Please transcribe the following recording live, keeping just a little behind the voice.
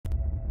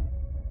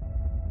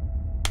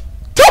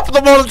top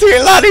of the morning to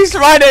you laddies,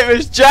 my name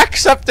is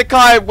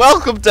Jacksepticeye,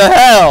 welcome to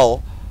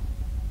hell!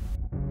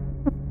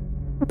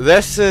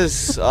 This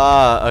is,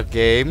 a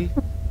game.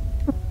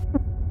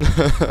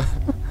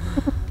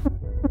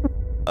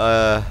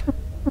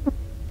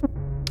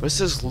 This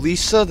is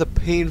Lisa the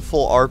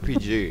Painful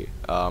RPG.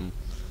 I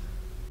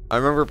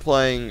remember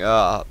playing,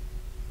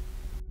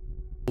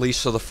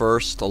 Lisa the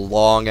First a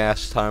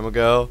long-ass time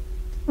ago.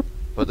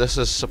 But this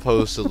is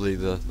supposedly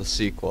the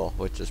sequel,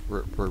 which is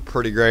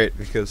pretty great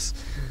because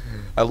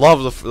I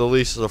love the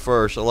Lisa the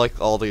First. I like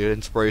all the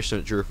inspiration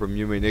it drew from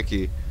Yume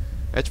Nikki.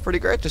 It's pretty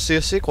great to see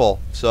a sequel.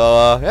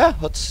 So yeah,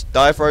 let's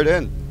dive right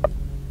in.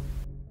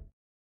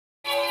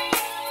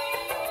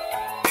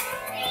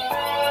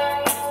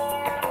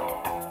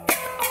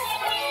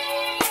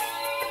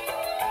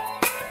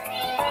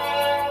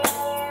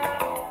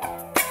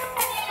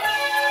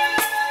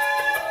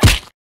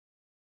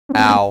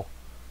 Ow.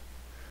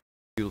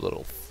 You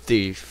little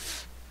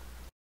thief.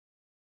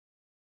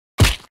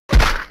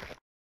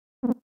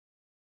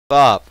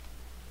 Stop.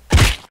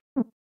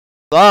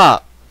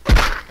 Stop.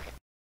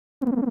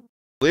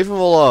 Leave him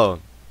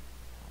alone.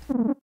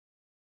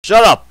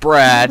 Shut up,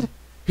 Brad.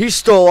 He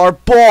stole our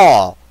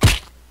ball.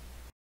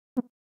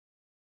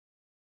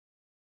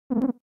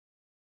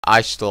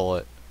 I stole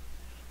it.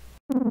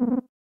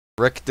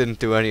 Rick didn't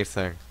do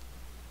anything.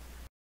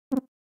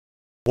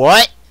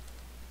 What?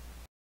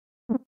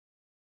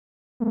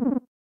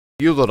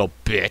 You little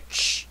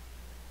bitch.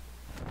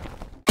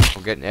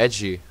 I'm getting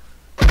edgy.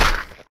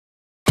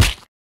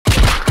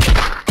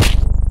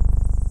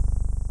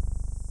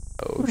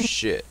 Oh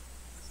shit.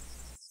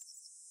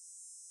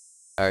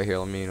 Alright, here,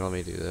 let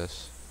me do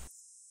this.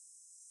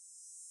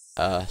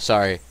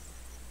 Sorry.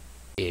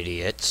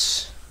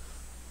 Idiots.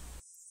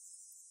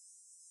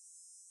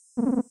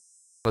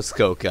 Let's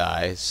go,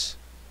 guys.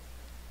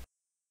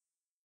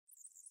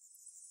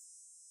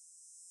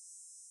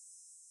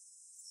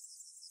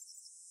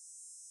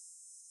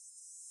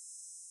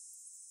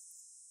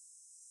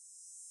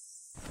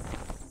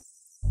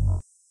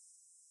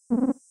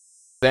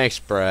 Thanks,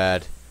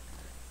 Brad.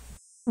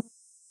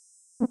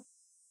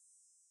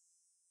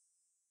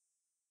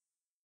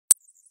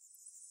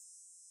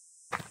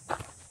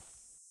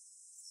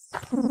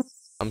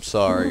 I'm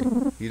sorry.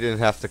 You didn't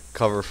have to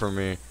cover for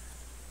me.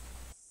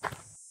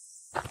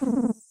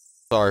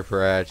 Sorry,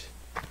 Brad.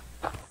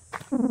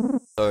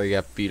 Sorry you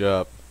got beat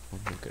up.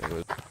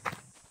 Can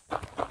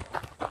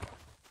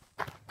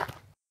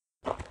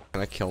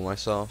I kill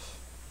myself?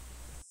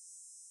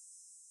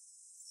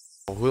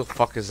 Oh, who the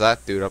fuck is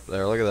that dude up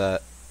there? Look at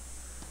that.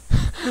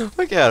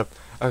 Look at him.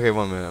 Okay,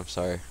 1 minute. I'm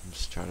sorry. I'm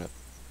just trying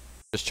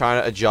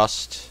to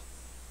adjust.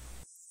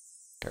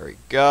 There we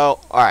go.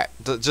 All right.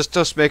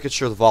 Just making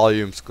sure the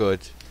volume's good.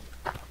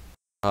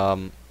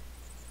 Okay.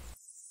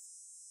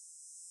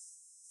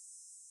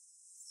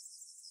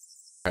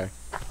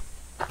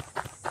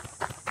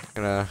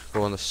 Gonna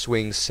go on the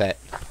swing set.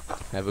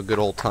 Have a good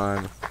old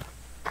time.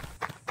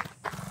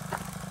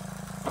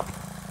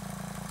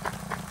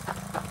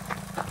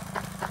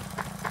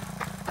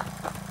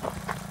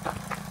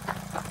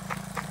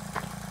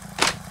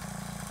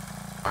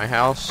 My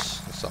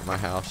house? That's not my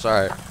house.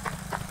 Alright.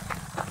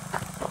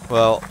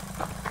 Well,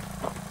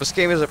 this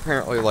game is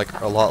apparently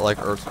like a lot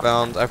like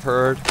Earthbound, I've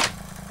heard.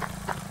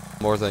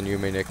 More than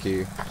Yume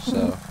Nikki,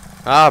 so.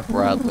 Ah,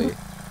 Bradley.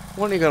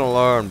 When are you gonna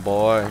learn,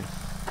 boy?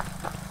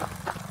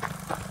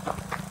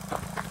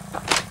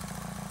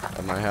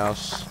 At my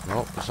house?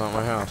 Nope, it's not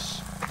my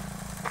house.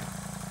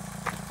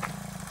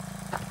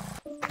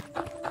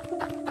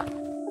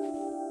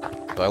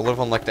 So I live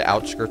on like the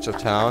outskirts of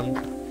town.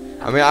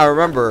 I mean, I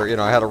remember, you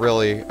know, I had a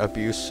really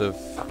abusive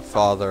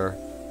father,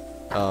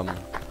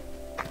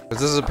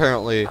 because this is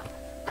apparently,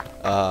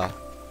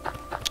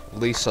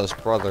 Lisa's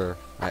brother,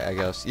 I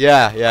guess.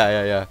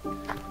 Yeah.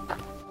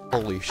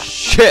 Holy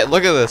shit,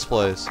 look at this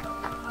place.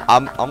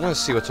 I'm gonna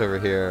see what's over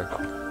here.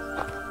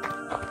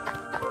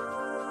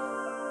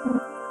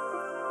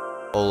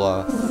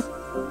 Olaf.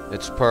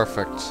 It's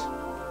perfect.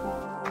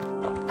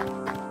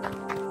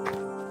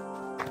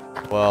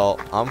 Well,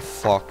 I'm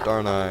fucked,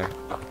 aren't I?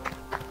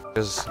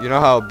 Because you know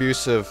how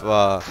abusive,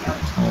 sorry,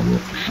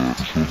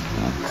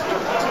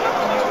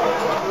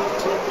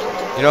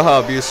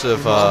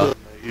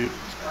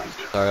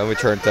 let me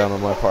turn it down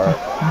on my part.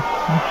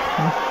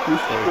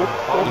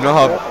 You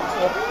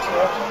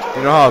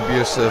know how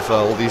abusive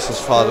Lisa's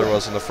father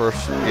was in the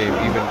first game,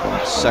 even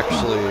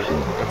sexually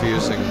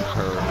abusing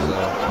her.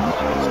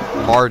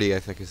 So. Marty, I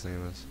think his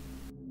name is.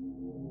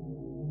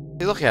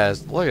 Hey, look at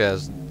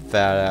his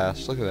fat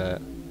ass. Look at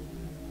that.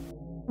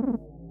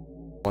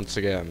 Once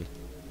again.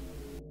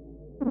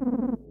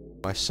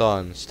 My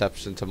son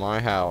steps into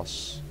my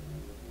house.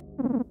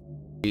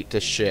 Eat the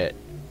shit.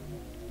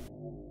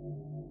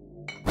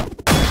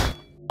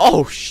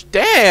 Oh,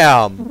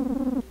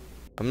 damn!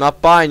 I'm not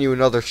buying you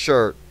another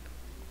shirt.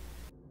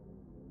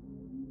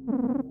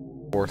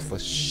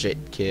 Worthless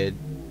shit, kid.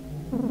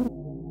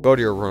 Go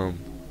to your room.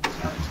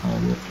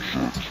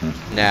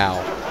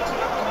 Now.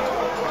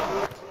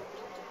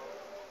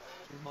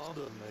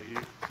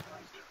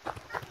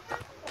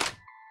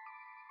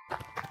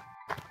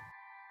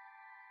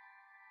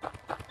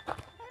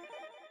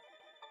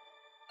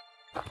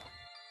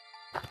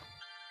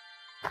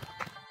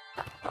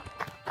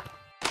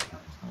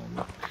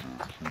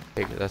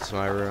 Hey, that's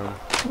my room.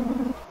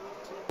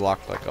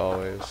 Locked like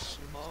always.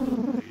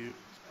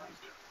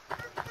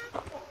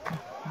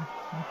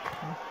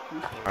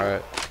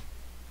 Alright.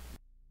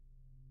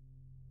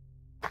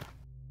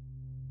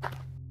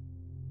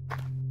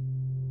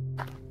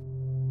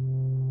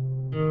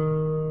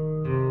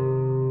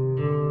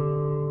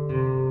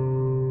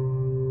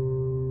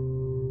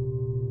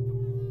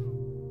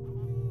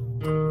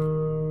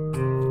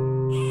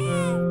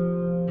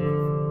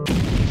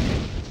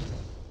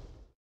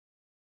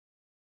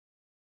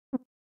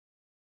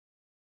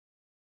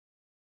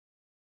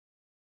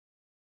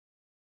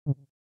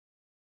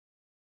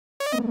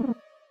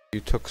 You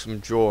took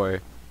some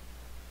joy.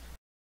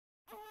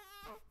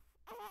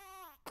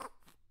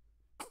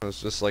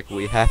 It's just like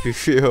we happy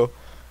few.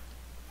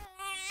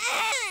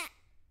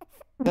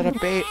 Is that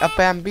a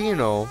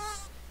bambino?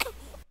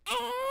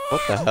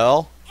 What the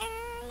hell?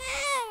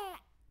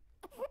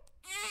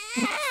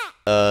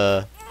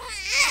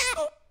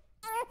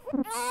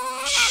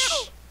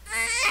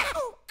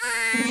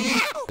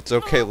 It's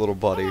okay, little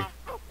buddy.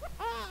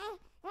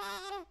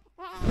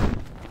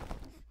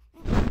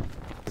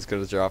 He's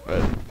gonna drop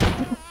it.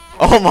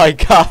 Oh my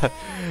god!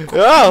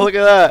 Ah, look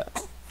at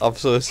that! I'm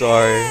so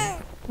sorry.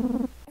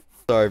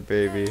 Sorry,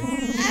 baby.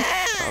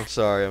 I'm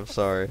sorry, I'm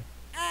sorry.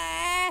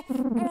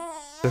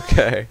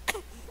 Okay.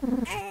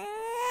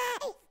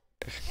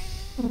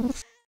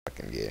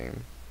 Fucking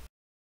game.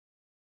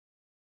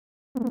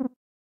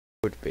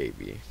 Good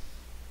baby.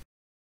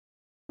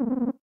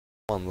 Come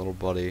on, little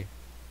buddy.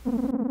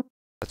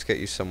 Let's get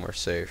you somewhere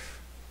safe.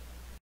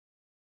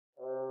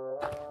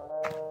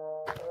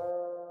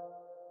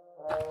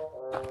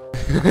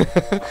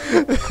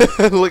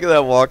 Look at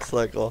that walk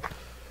cycle.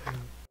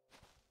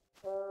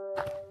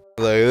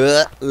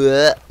 Like,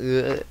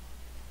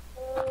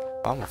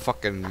 I'm a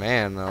fucking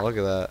man now, look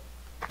at that.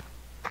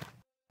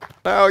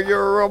 Now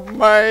you're a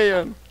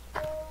man!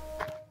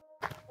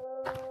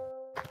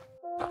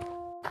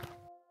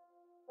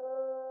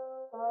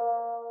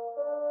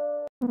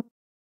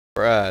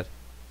 Brad.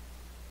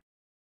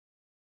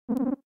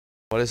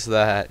 What is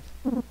that?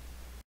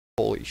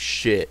 Holy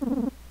shit.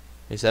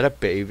 Is that a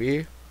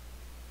baby?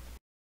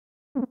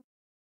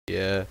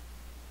 Yeah.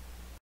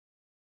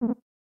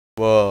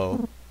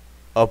 Whoa.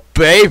 A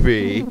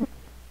baby?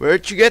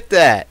 Where'd you get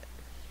that?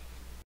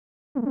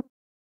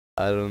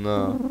 I don't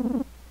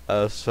know.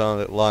 I just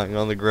found it lying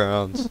on the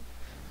ground.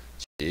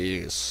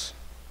 Jeez.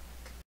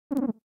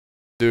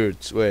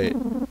 Dudes, wait.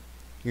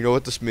 You know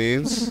what this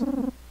means?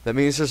 That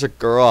means there's a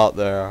girl out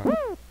there.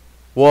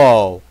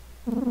 Whoa.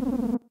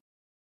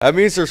 That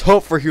means there's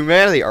hope for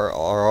humanity. Are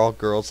all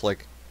girls,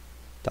 like,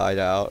 died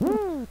out?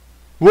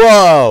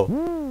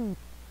 Whoa!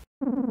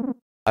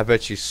 I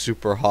bet she's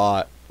super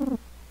hot.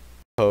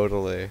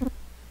 Totally.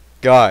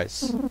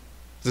 Guys,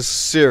 this is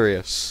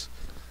serious.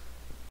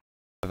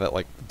 I bet,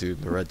 like, the dude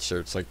in the red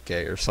shirt's, like,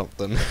 gay or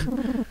something.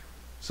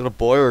 Is it a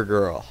boy or a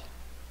girl?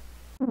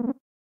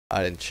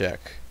 I didn't check.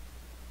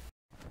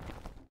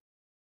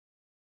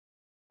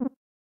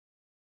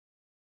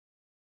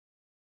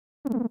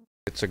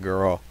 It's a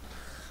girl.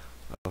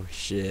 Oh,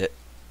 shit.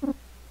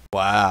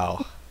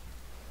 Wow.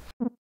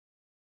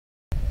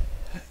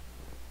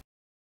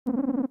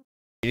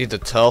 You need to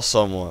tell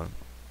someone.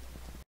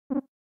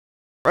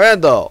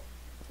 Randall!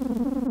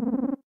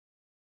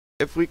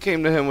 If we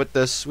came to him with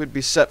this, we'd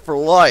be set for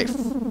life.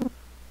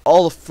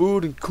 All the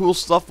food and cool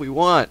stuff we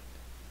want.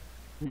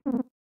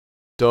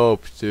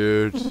 Dope,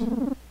 dude.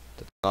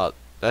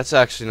 That's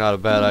actually not a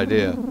bad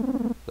idea.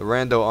 The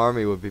Rando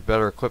army would be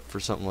better equipped for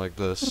something like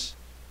this.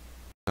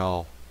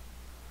 No.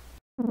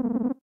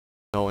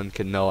 No one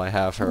can know I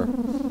have her.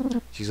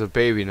 She's a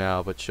baby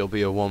now, but she'll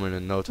be a woman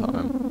in no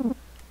time.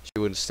 She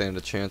wouldn't stand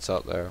a chance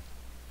out there.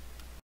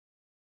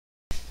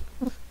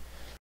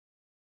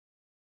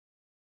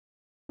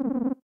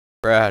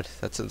 Brad,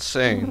 that's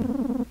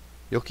insane.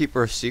 You'll keep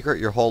her a secret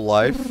your whole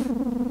life?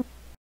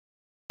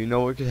 You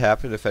know what could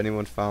happen if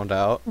anyone found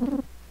out?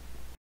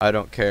 I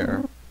don't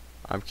care.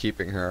 I'm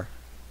keeping her.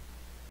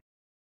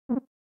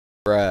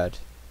 Brad.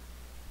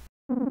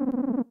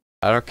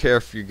 I don't care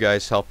if you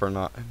guys help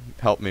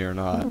me or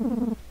not.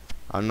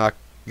 I'm not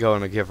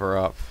going to give her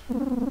up.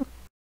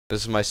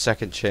 This is my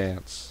second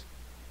chance.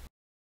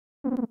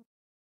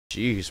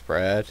 Jeez,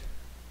 Brad.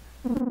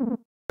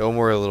 Don't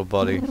worry, little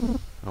buddy.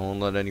 I won't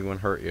let anyone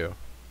hurt you.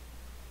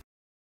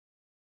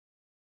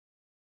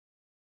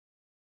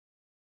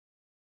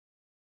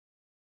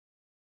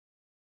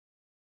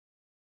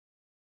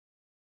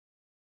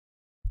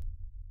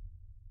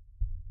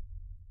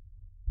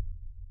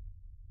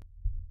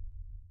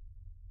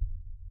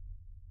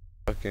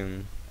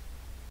 Fucking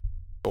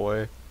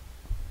boy.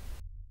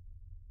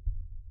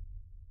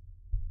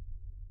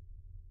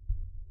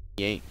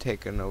 He ain't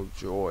taking no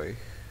joy.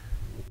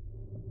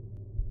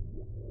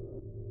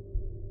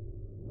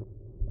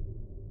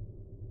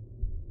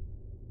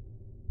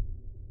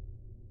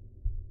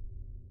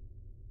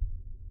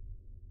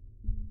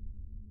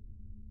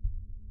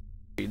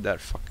 Feed that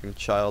fucking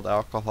child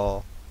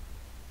alcohol.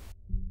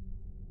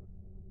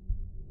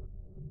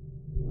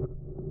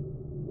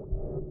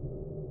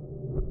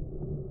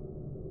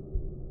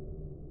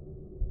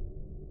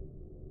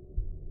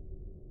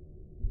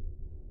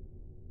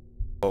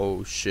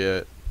 Oh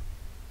shit.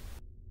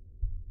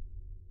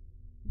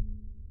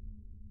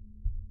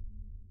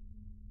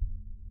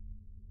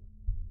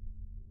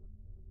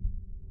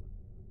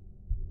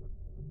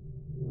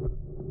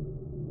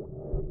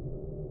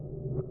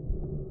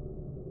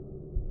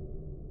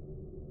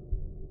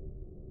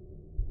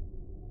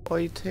 Why are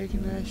you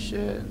taking that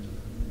shit?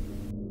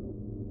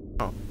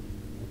 Oh.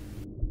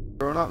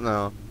 Growing up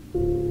now.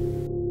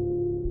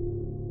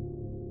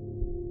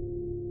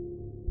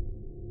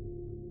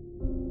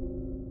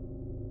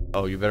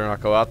 Oh, you better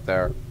not go out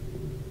there.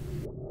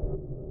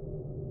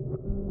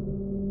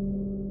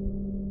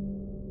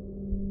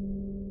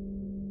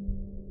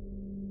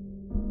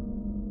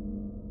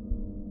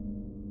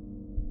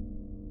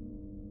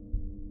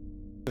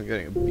 I'm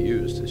getting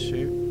abused, is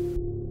she?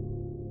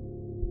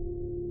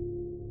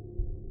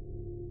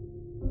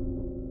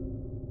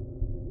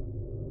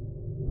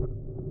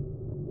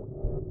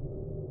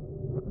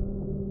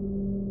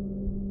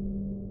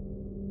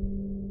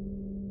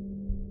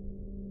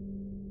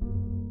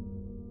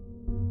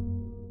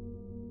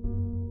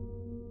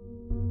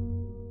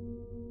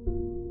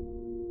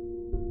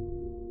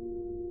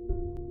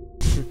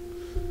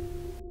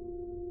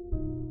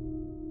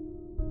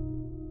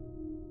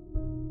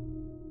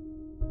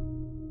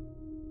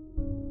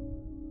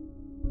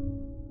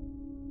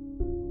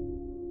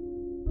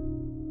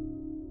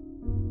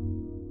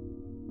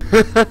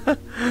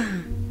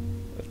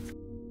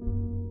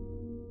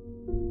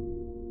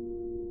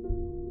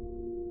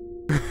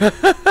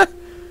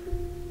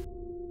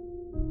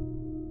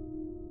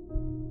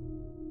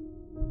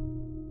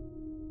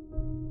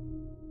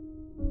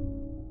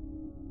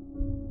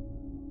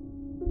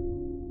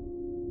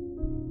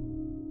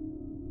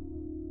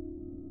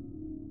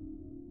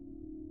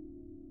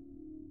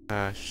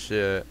 Ah,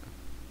 shit.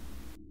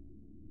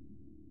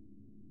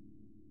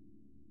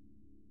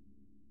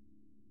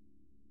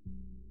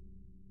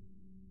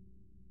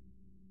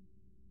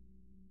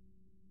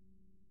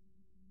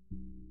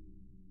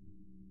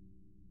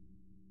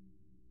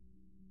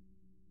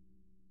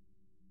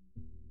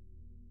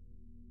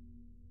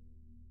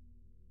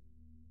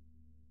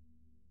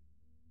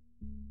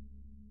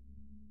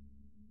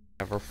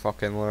 Never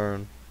fucking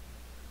learn.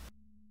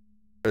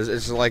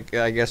 It's like,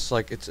 I guess,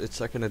 like, it's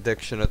like an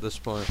addiction at this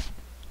point.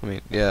 I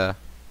mean, yeah.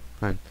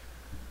 Fine.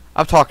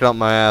 I'm talking up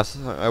my ass.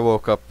 I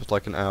woke up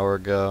like an hour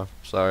ago.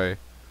 Sorry.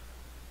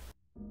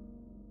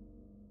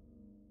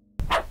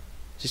 Does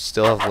he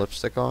still have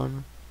lipstick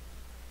on?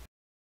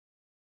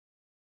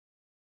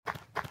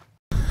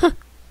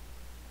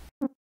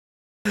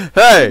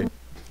 Hey!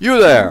 You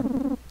there!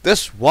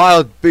 This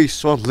wild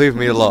beast won't leave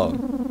me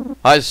alone.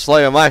 I'd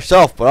slay him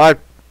myself, but I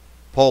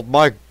pulled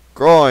my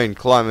groin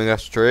climbing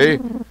this tree.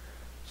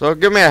 So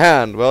give me a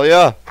hand, will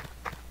ya?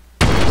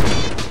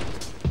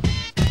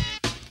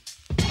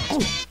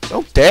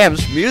 Oh damn,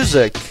 this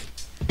music.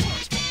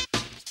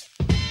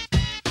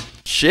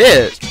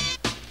 Shit.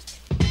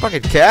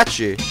 Fucking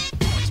catchy.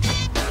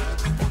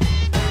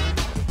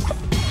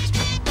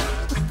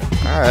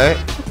 Alright.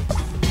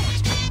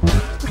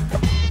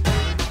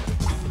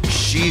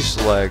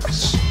 Cheese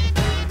legs.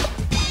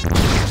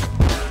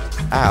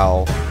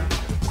 Ow.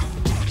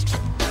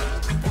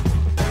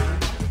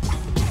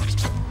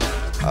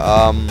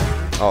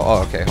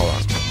 Oh, okay, hold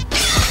on.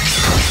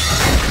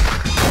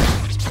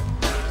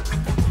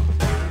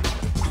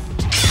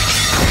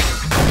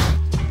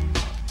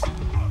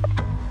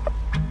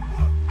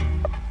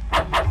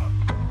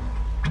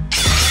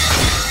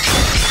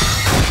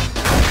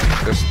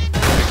 Just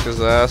kick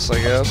his ass,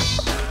 I guess.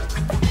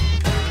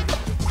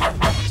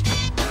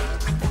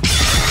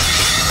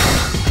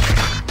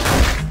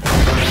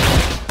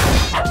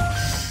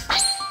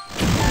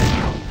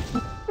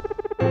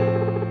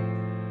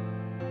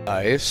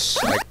 Nice.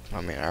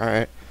 I mean,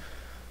 alright.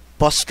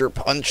 Buster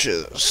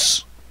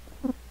punches.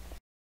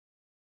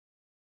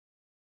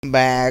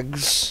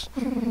 Bags.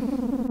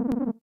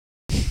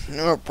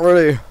 You're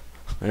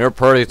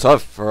pretty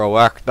tough for a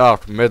whacked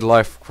out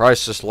midlife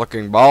crisis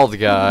looking bald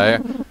guy.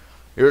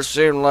 You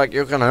seem like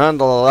you can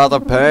handle a lot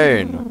of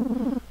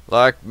pain.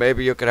 Like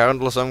maybe you could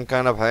handle some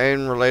kind of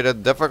pain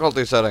related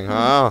difficulty setting,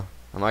 huh?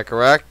 Am I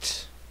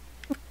correct?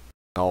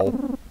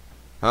 No.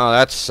 Oh,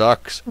 that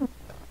sucks.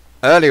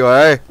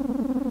 Anyway.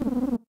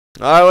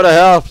 I would have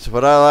helped,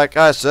 but like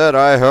I said,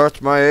 I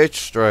hurt my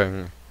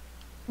H-string.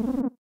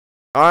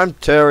 I'm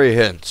Terry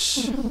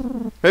Hintz.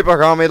 People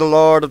call me the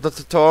Lord of the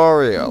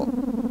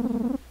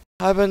Tutorial.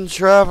 I've been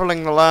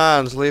traveling the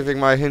lands, leaving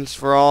my hints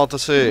for all to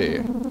see.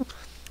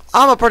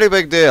 I'm a pretty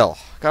big deal.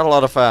 Got a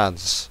lot of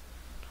fans.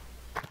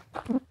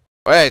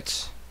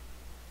 Wait.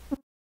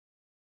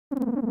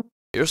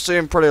 You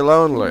seem pretty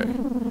lonely.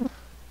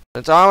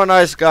 Since I'm a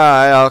nice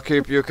guy, I'll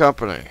keep you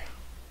company.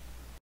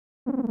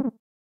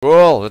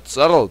 Cool, it's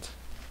settled.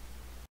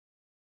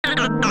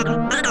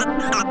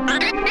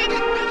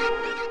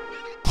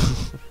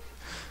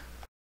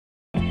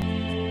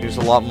 He's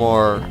a lot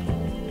more.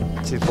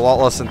 He's a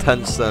lot less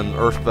intense than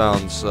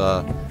Earthbound's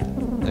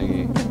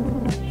thingy.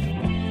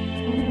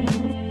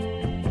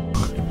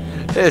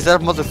 Hey, is that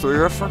a Mother 3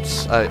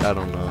 reference? I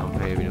don't know.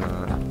 Maybe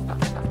not.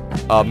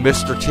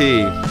 Mr.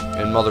 T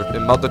in Mother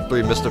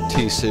 3, Mr.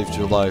 T saved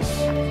your life.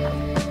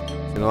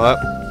 You know what?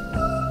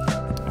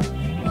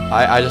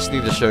 I just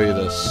need to show you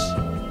this.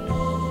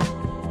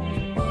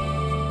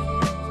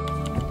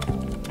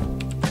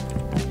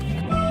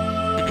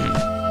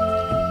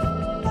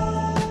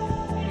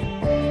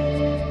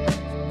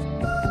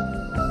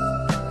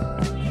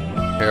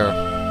 Here.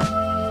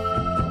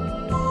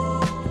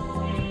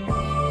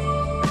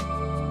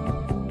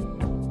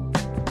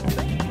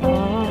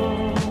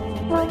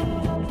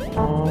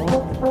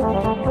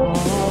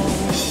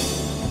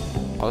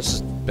 Oh, this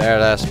is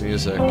badass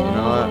music, you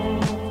know what?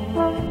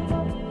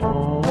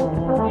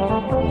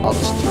 I'll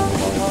just turn the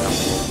volume down a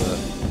little bit.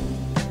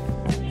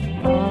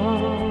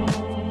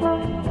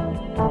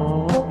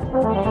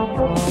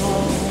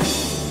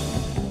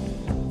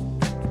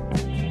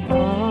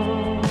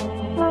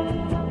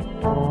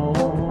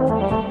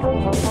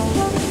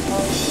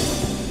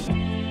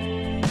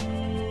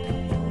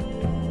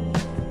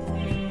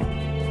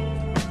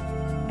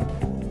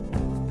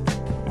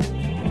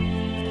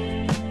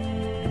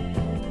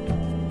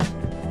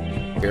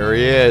 Here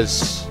he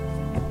is,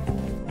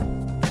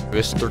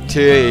 Mr.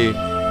 T.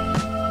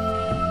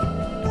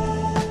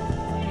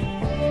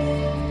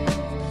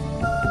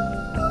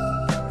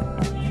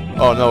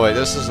 Oh no, wait,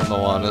 this isn't the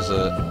one, is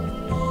it?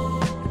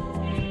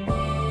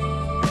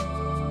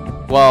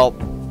 Well,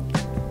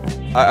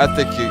 I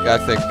think you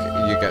get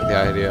the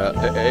idea.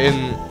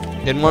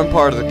 In one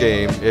part of the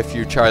game, if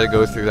you try to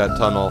go through that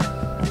tunnel,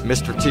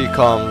 Mr. T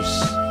comes.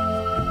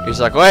 He's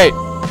like, "Wait,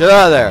 get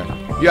out of there!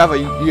 You have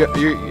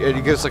and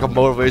he gives like a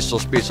motivational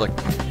speech, like,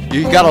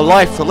 you got a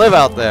life to live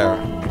out there.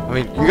 I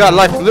mean, you got a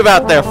life to live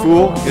out there,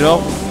 fool. You know."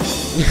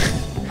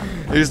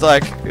 he's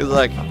like,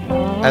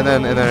 and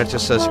then it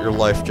just says your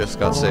life just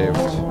got saved.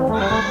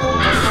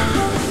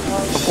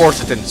 Of course,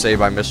 it didn't say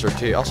by Mr.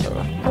 T. Also,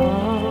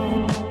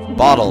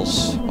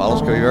 bottles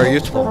could be very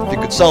useful if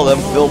you could sell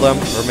them, build them,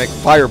 or make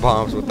fire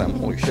bombs with them.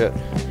 Holy shit!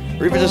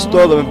 Or even just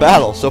throw them in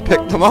battle. So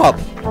pick them up.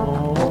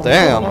 Well,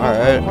 damn. All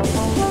right.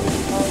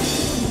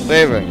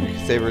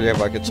 Saving you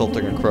by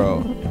consulting a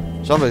crow.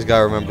 Somebody's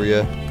gotta remember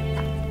you.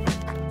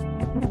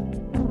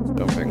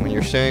 Jumping. When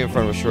you're standing in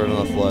front of a short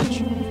enough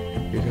ledge,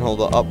 you can hold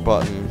the up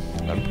button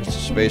and press the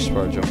space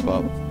bar to jump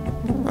up.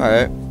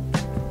 Alright.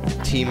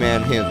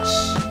 T-Man hints.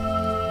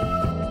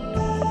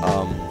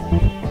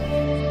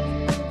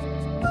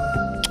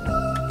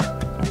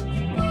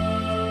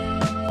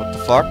 What the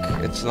fuck?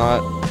 It's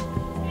not...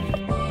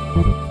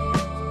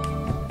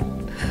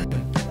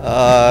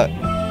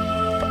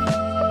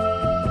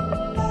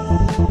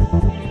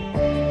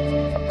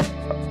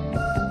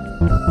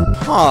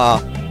 Huh.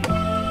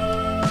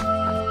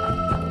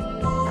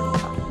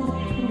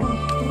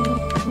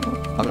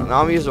 Now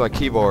I'm using my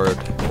keyboard.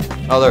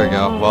 Oh, there we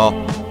go. Well,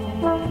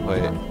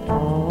 wait.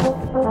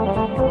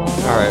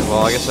 Alright,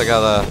 well, I guess I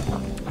gotta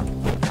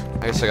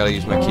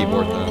use my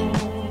keyboard then.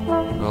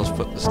 I'll just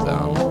put this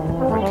down.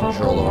 My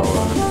controller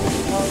away.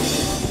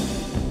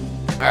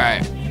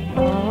 Alright.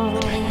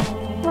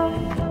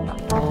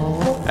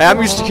 Hey, I'm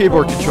used to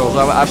keyboard controls.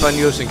 I've been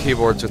using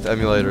keyboards with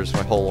emulators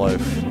my whole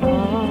life.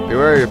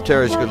 Beware of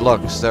Terry's good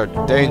looks. They're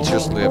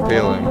dangerously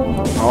appealing.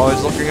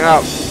 Always looking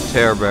out,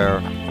 Terror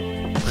Bear.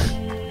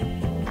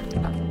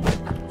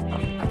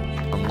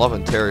 I'm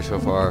loving Terry so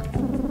far.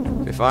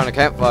 If you find a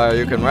campfire,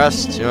 you can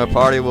rest. Your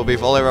party will be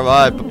fully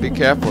revived, but be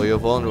careful. You're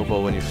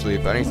vulnerable when you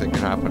sleep. Anything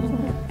can happen.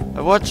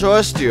 And what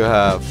choice do you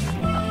have?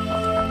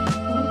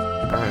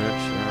 Alright,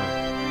 sure.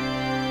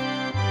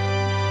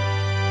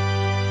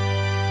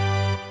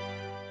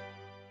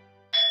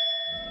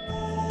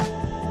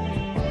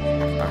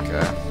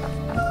 Okay.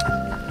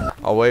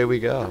 Away we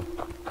go.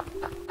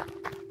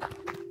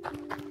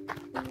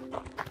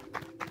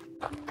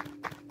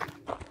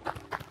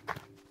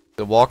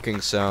 The walking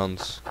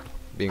sounds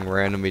being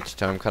random each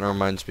time kind of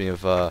reminds me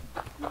of oh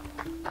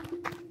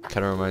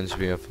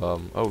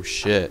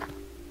shit.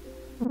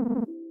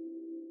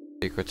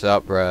 Secrets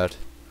out, Brad.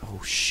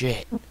 Oh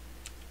shit.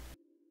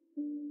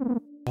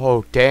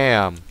 Oh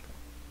damn.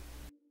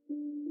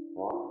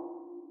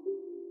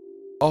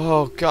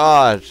 Oh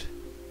god.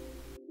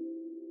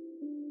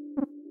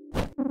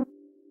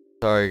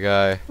 Sorry,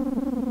 guy.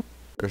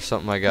 There's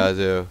something I gotta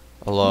do.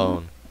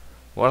 Alone.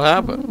 What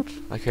happened?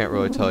 I can't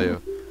really tell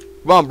you.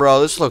 Come on, bro.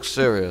 This looks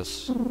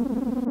serious.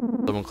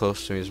 Someone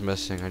close to me is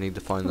missing. I need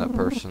to find that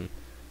person.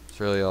 That's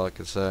really all I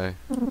can say.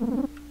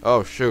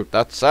 Oh, shoot.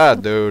 That's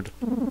sad, dude.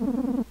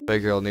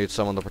 Figure you'll need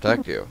someone to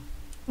protect you.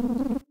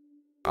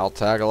 I'll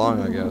tag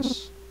along, I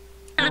guess.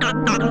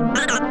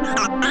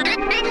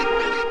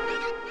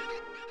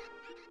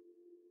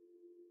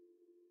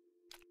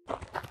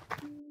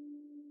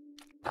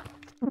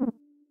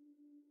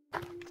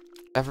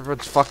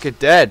 Everyone's fucking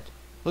dead.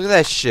 Look at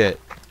that shit.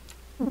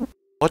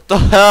 What the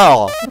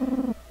hell?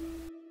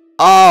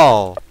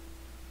 Oh.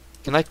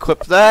 Can I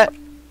equip that?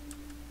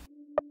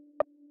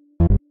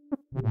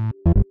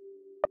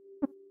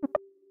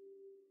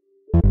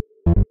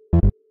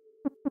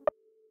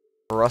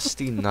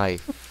 Rusty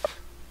knife.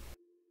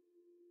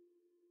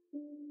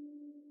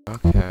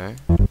 Okay.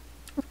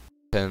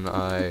 Can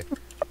I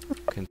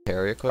Can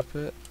Terry equip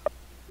it?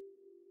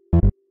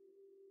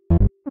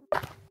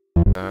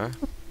 Okay.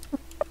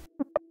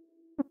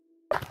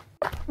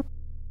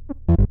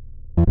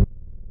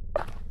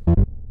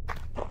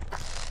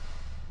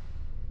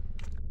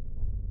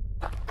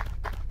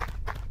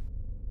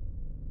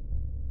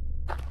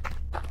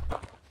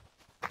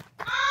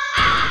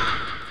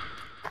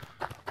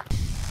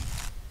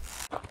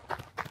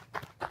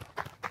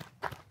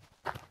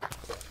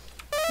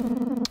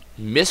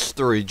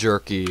 Mystery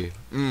jerky.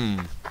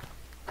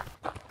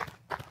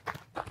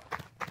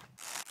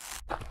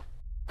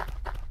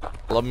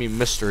 Love me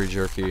mystery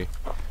jerky.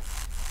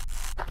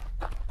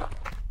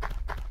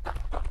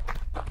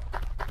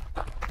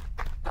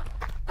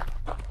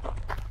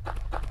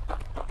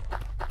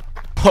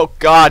 Oh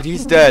god,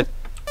 he's dead.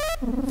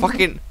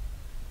 Fucking,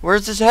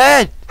 where's his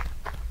head?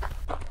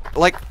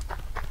 Like,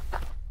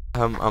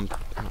 I'm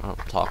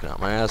talking out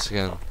my ass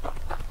again.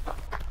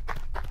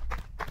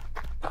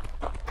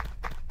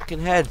 Fucking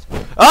head.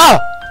 Ah!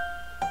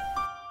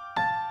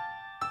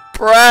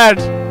 Brad!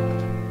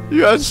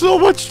 You had so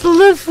much to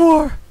live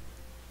for!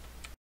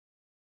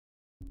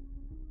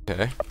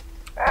 Okay.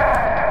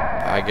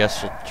 I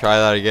guess we'll try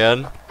that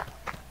again.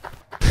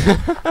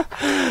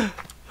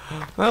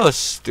 That was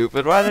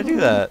stupid. Why did I do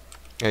that?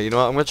 Yeah, you know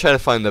what? I'm gonna try to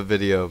find the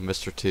video of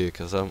Mr. T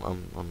because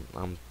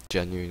I'm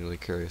genuinely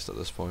curious at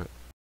this point.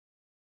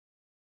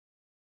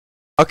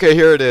 Okay,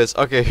 here it is.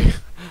 Okay,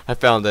 I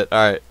found it.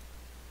 All right.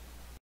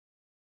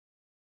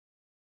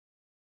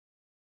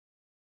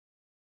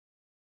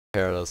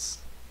 Here it is.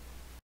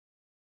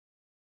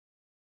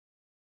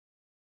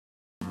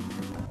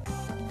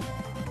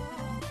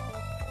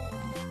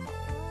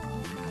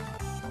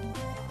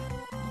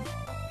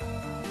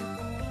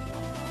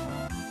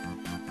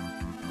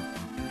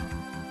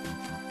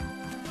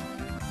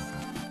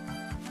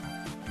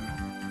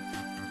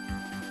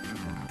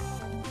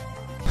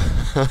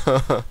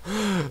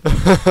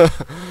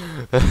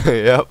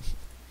 Yep.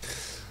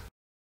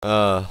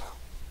 I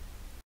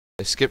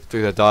skipped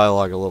through the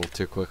dialogue a little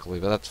too quickly,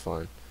 but that's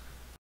fine.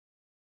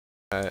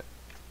 Alright.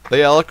 But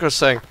yeah, like I was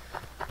saying,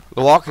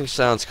 the walking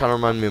sounds kind of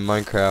remind me of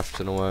Minecraft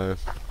in a way.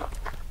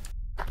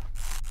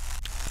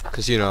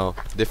 Cause you know,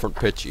 different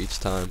pitch each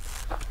time.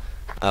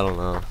 I don't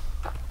know.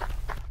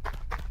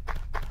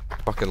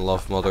 Fucking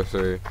love Mother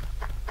 3.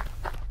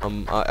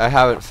 I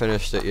haven't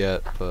finished it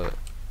yet, but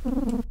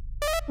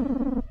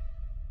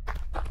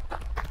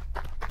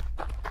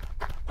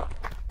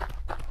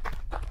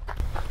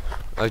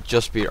I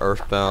just beat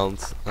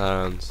Earthbound,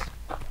 and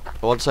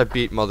once I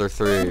beat Mother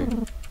 3,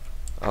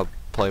 I'll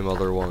play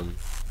Mother 1.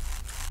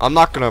 I'm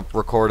not gonna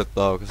record it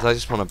though, because I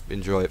just want to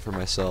enjoy it for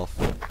myself.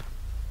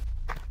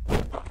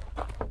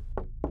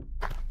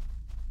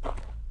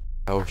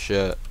 Oh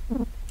shit.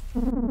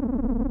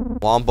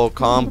 Wombo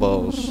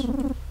combos.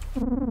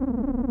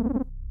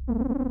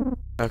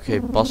 Okay,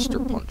 Buster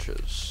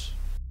punches.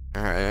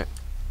 Alright.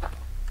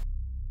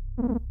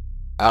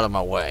 Out of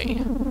my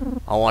way.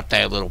 I want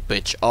that little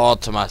bitch all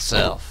to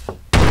myself.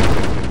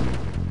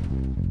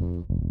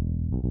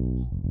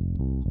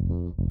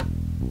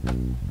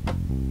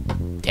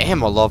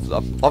 Damn, I'm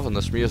loving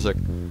this music.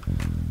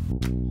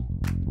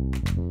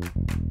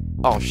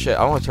 Oh shit,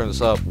 I want to turn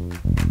this up.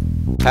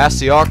 Pass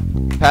the aux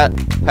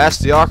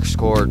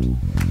cord.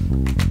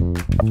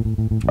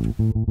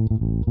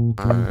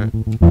 Alright.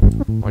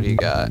 What do you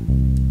got?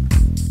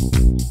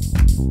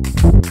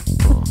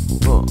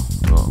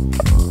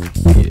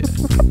 Yeah.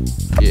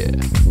 Yeah.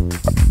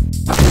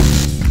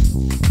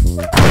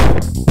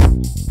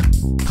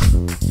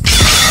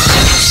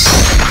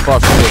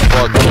 Fuck this,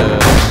 fuck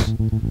this.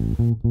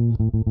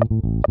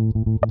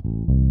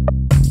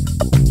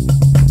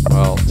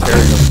 Well,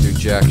 Terry doesn't do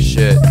jack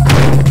shit.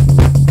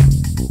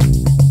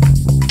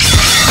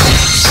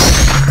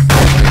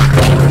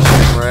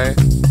 Stingray.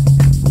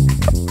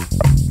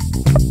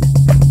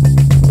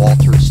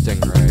 Walter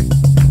Stingray.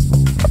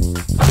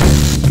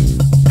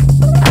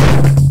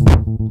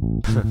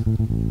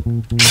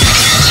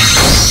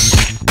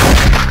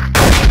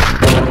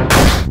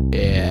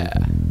 Yeah.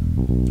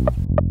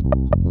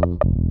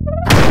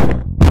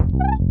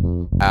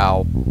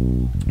 Ow.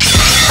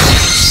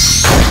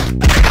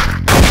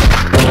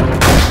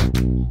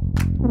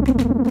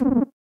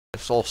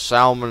 This old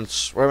salmon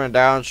swimming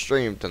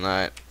downstream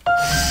tonight.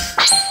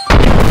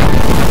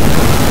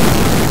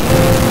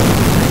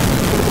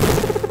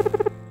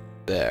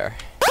 There.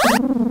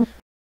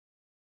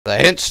 The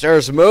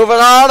Hintster's moving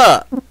on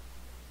up.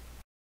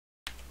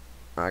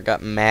 I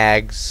got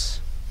mags.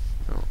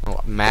 I don't know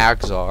what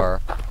mags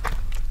are.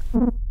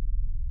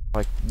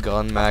 Like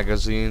gun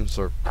magazines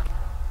or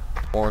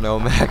porno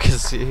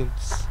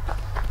magazines.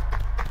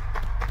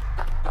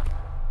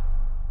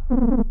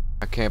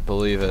 I can't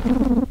believe it.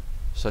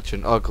 Such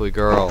an ugly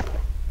girl.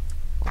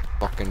 I'll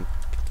fucking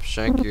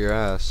shank your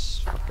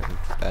ass, fucking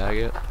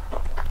faggot.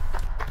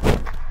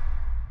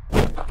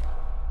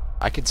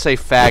 I could say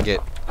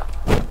faggot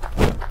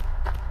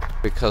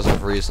because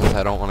of reasons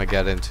I don't want to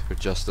get into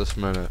just this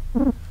minute.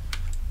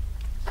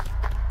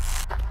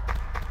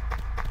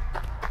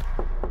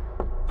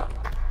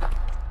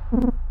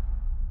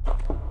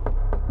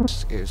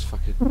 This game's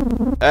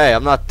fucking. Hey,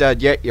 I'm not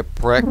dead yet, you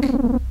prick.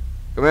 Come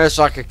here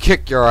so I can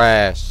kick your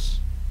ass.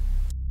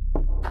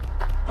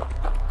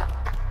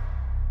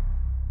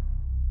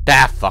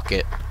 Ah, fuck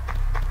it.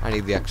 I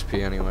need the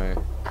XP anyway.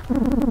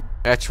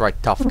 That's right,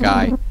 tough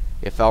guy.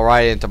 You fell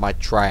right into my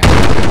trap.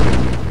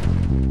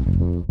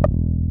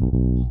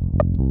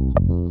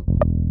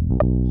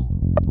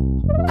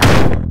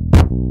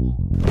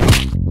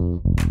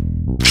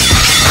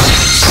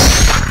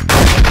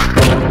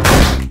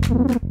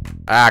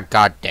 Ah,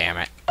 god damn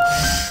it.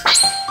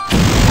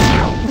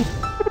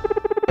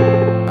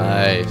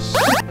 Nice.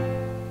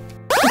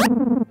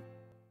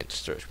 It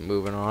starts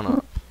moving on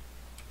up.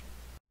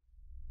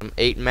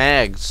 8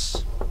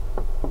 mags.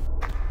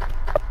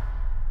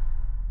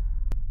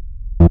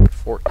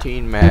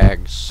 14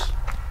 mags.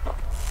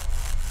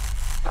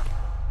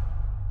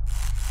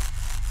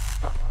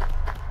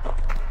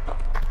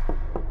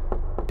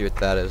 See what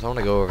that is. I want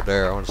to go over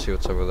there. I want to see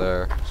what's over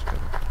there.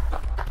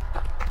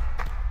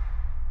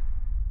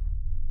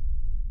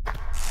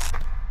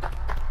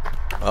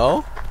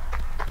 Oh?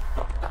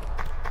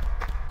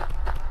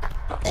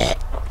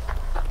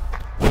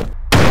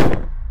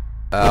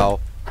 Ow.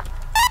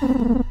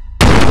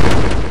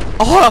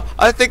 Oh,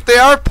 I think they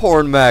are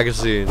porn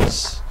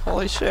magazines.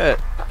 Holy shit.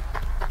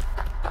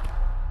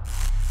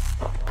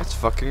 That's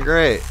fucking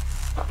great.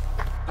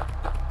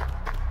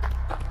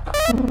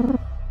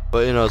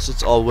 But you know,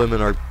 since all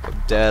women are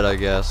dead, I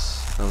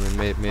guess. I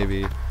mean,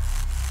 maybe.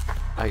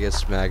 I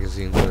guess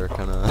magazines are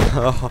kind of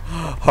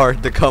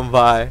hard to come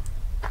by.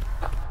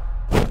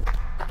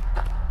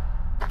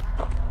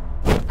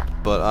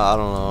 But I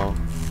don't know.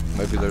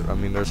 Maybe there. I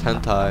mean, there's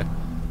hentai.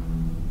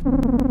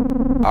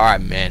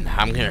 Alright, men.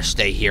 I'm gonna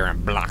stay here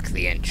and block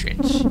the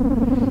entrance.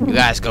 You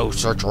guys go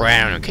search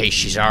around in case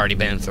she's already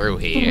been through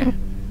here.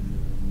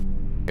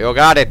 You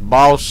got it,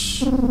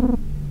 boss.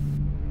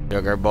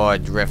 Sugar boy,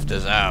 drift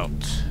us out.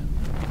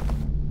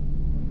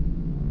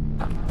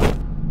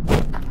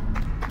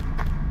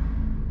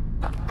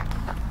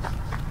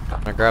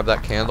 Can I grab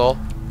that candle?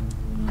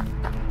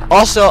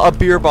 Also, a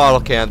beer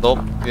bottle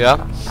candle.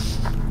 Yeah.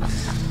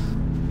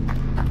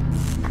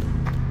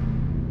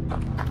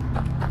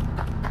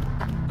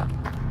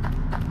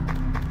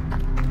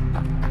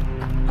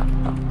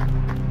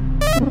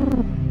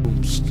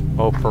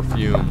 Oh,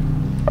 perfume.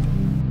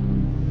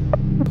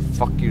 The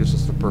fuck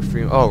uses the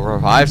perfume? Oh,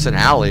 revives an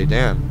alley.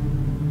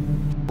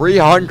 Damn.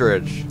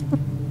 300.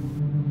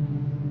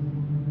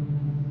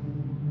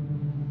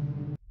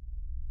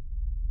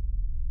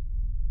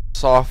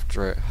 Soft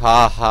drink.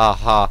 Ha ha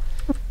ha.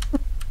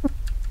 I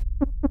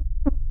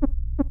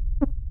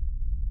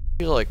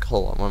feel like,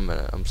 hold on 1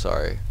 minute. I'm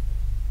sorry.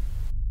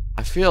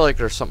 I feel like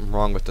there's something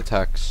wrong with the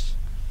text.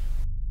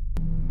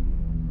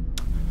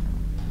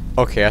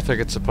 Okay, I think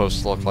it's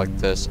supposed to look like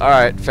this.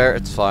 Alright, fair,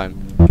 it's fine.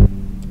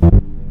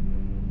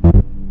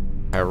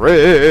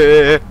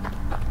 Hurry!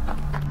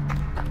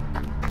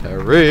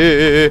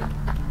 Hurry!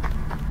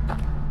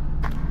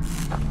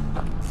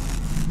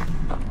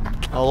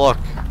 Oh, look.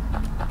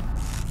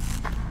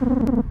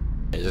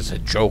 Is this a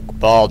joke,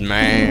 bald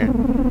man?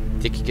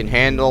 Think you can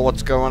handle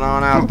what's going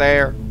on out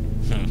there?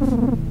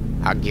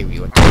 I'll give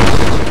you a taste.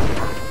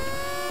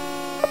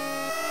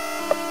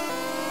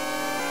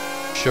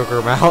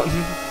 Sugar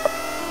Mountain?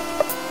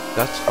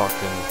 That's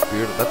fucking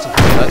beautiful. That's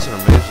an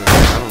amazing.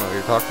 I don't know what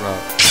you're talking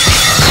about.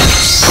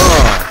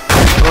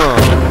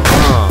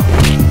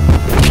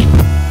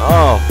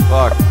 Oh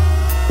fuck.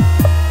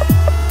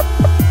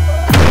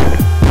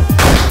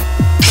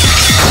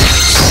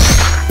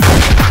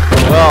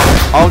 Well,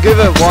 I'll give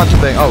it one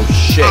thing. Oh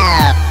shit.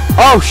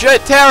 Oh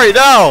shit, Terry,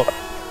 no.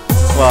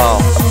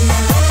 Well,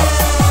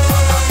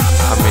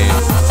 I mean.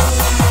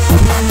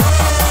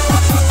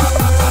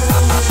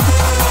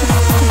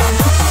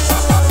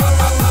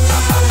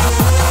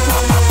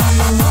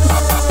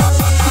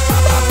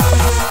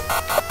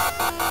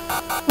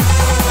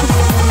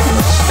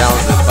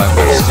 Astounded by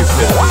my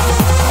stupidity.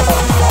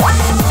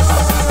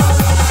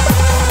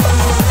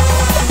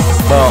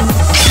 Well,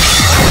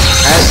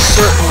 and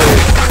certainly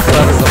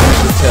better than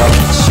Undertale,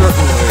 and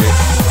certainly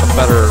a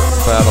better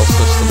battle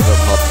system than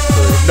Muppet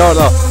 3. No,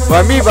 what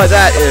I mean by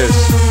that is,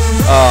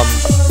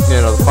 you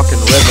know, the fucking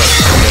rhythm,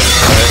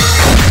 right?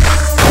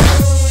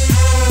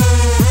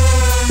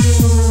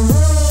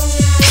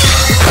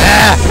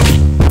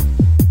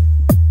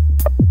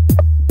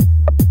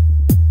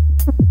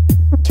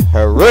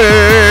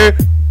 Hooray!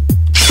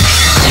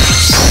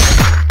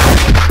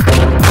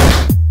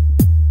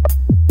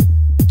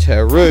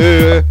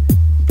 Terror!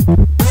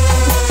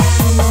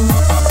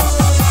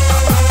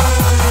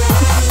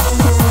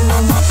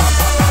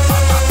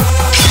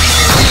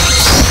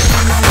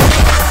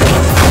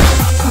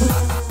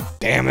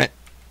 Damn it.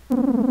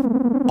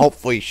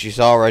 Hopefully she's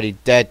already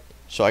dead,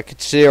 so I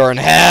could see her in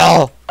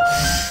hell!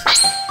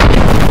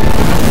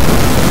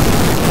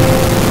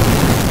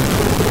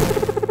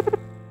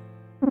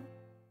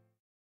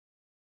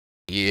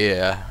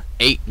 Yeah,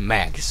 8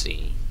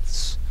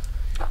 magazines.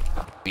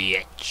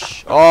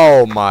 Bitch.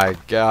 Oh my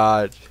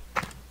god.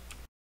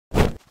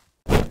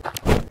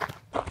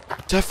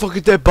 that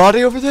fucking dead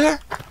body over there?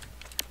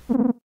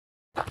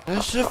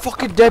 There's a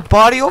fucking dead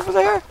body over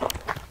there?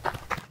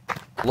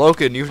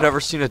 Logan, you've never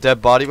seen a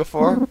dead body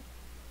before?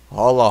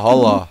 Holla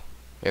holla.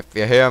 If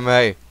you hear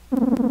me.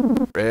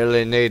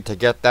 Really need to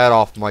get that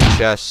off my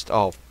chest.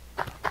 Oh.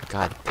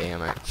 God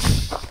damn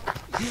it.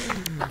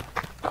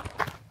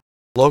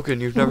 Logan,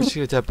 you've never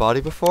seen a dead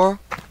body before?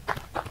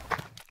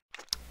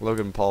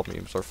 Logan Paul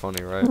memes are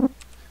funny, right?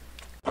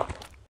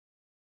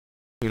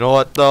 You know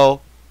what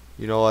though?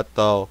 You know what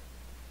though?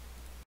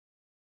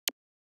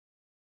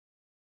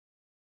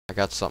 I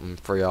got something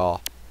for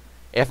y'all.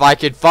 If I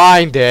could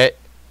find it.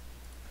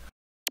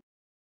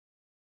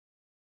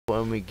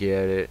 Let me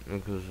get it.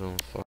 Because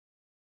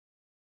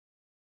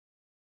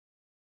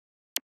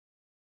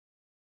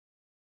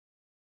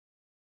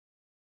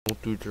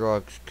don't do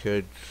drugs,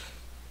 kids.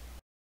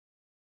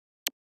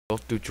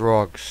 Don't do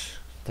drugs.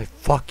 They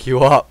fuck you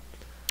up.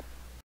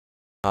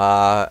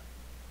 Where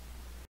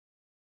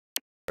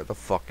the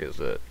fuck is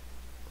it?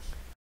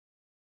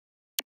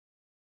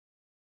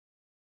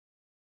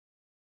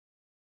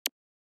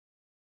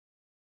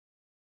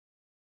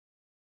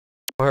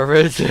 Where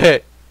is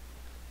it?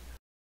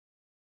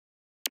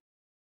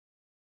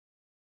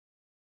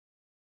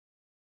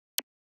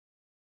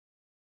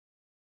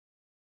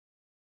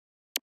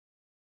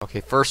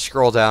 Okay, first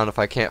scroll down. If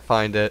I can't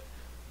find it,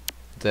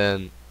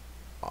 then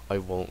I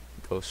won't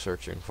go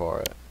searching for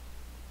it.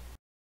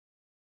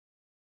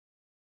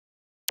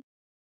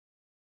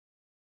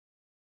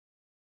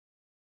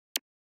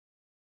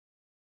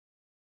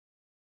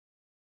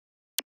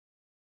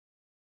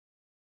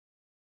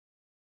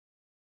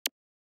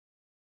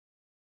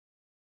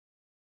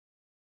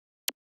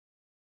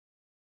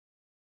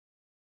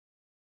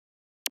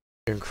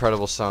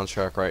 Incredible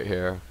soundtrack right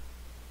here.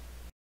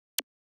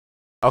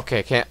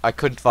 Okay, I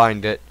couldn't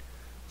find it.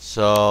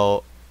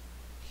 So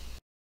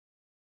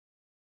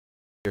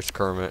here's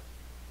Kermit.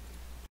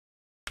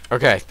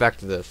 Okay, back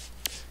to this.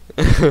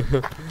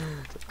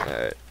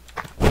 Alright.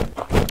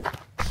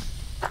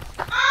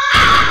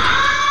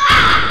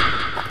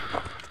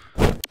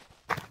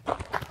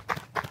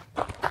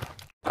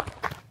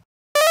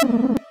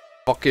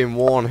 Fucking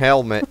worn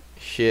helmet.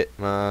 Shit,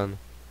 man.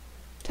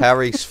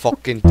 Terry's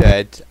fucking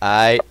dead.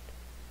 Aight.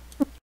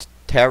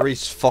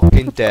 Terry's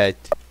fucking dead.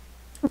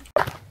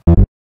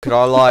 Could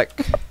I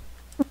like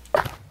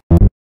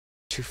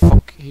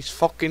he's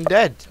fucking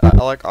dead.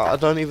 I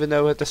don't even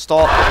know where to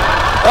start.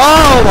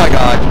 Oh my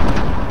god.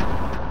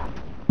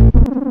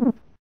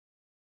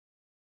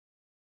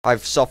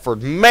 I've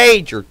suffered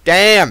major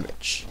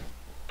damage.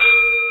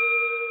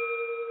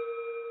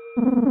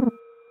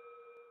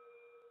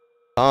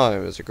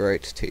 Time is a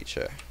great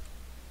teacher.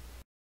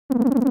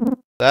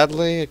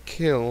 Sadly, it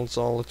kills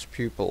all its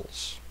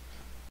pupils.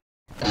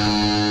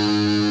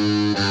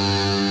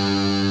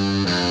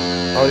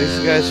 Oh, these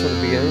guys from the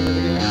beginning of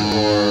the game?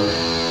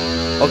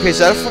 Or... Okay, is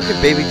that a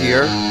fucking baby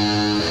deer?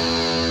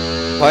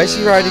 Why is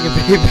he riding a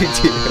baby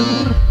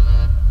deer?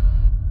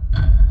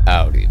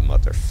 Howdy,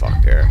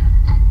 motherfucker.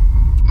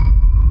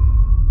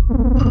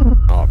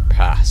 Our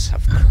paths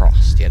have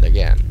crossed yet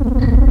again.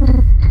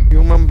 You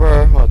remember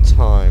our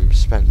time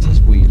spent as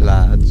wee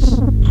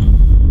lads?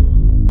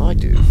 I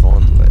do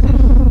fondly.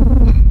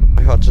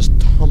 My heart just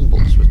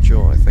tumbles with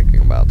joy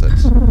thinking about it.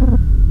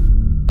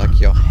 Like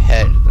your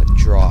head in a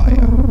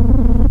dryer.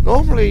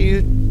 Normally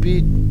you'd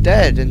be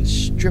dead and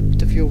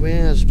stripped of your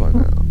wares by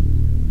now.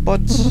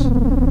 But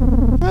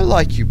I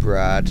like you,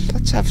 Brad.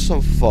 Let's have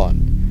some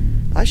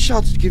fun. I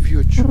shall give you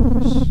a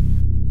choice.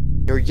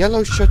 Your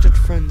yellow-shirted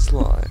friend's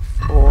life,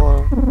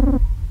 or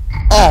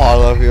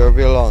all of your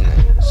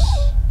belongings.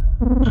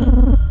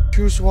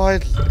 Choose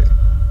wisely.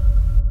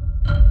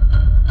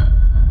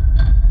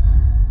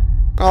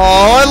 Oh,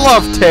 I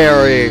love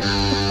Terry.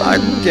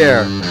 I'm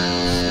there.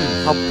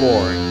 How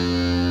boring.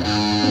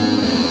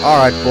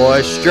 Alright,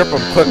 boys, strip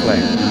him quickly.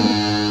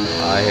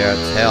 I hear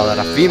tell that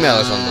a female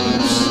is on the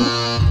loose.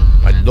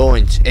 My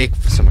loins ache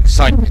for some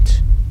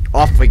excitement.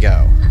 Off we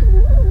go.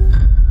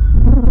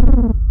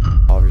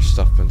 All of your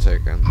stuff been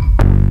taken.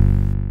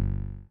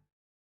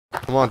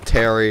 Come on,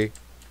 Terry.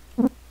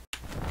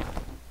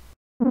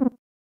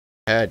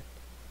 Head.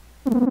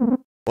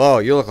 Whoa,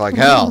 you look like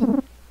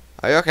hell.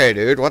 Are you okay,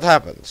 dude? What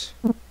happens?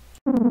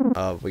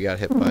 We got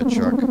hit by a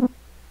truck.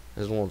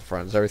 There's one of the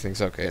friends.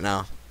 Everything's okay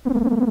now.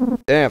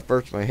 Damn,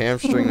 burst my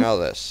hamstring. Now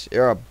this.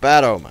 You're a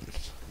bad omen.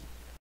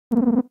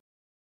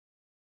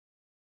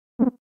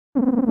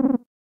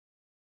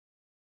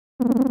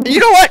 You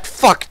know what?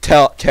 Fuck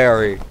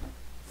Terry.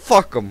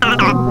 Fuck him.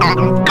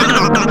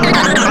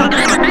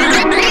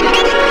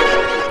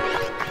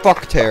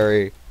 Fuck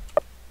Terry.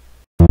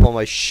 All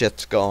my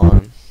shit's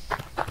gone.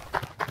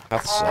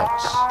 That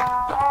sucks.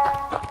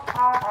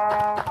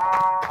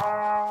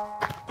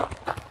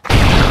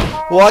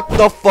 What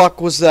the fuck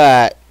was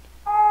that?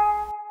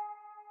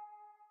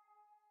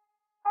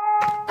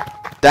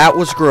 That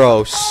was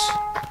gross.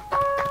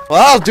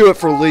 Well, I'll do it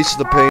for Lisa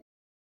the Pain.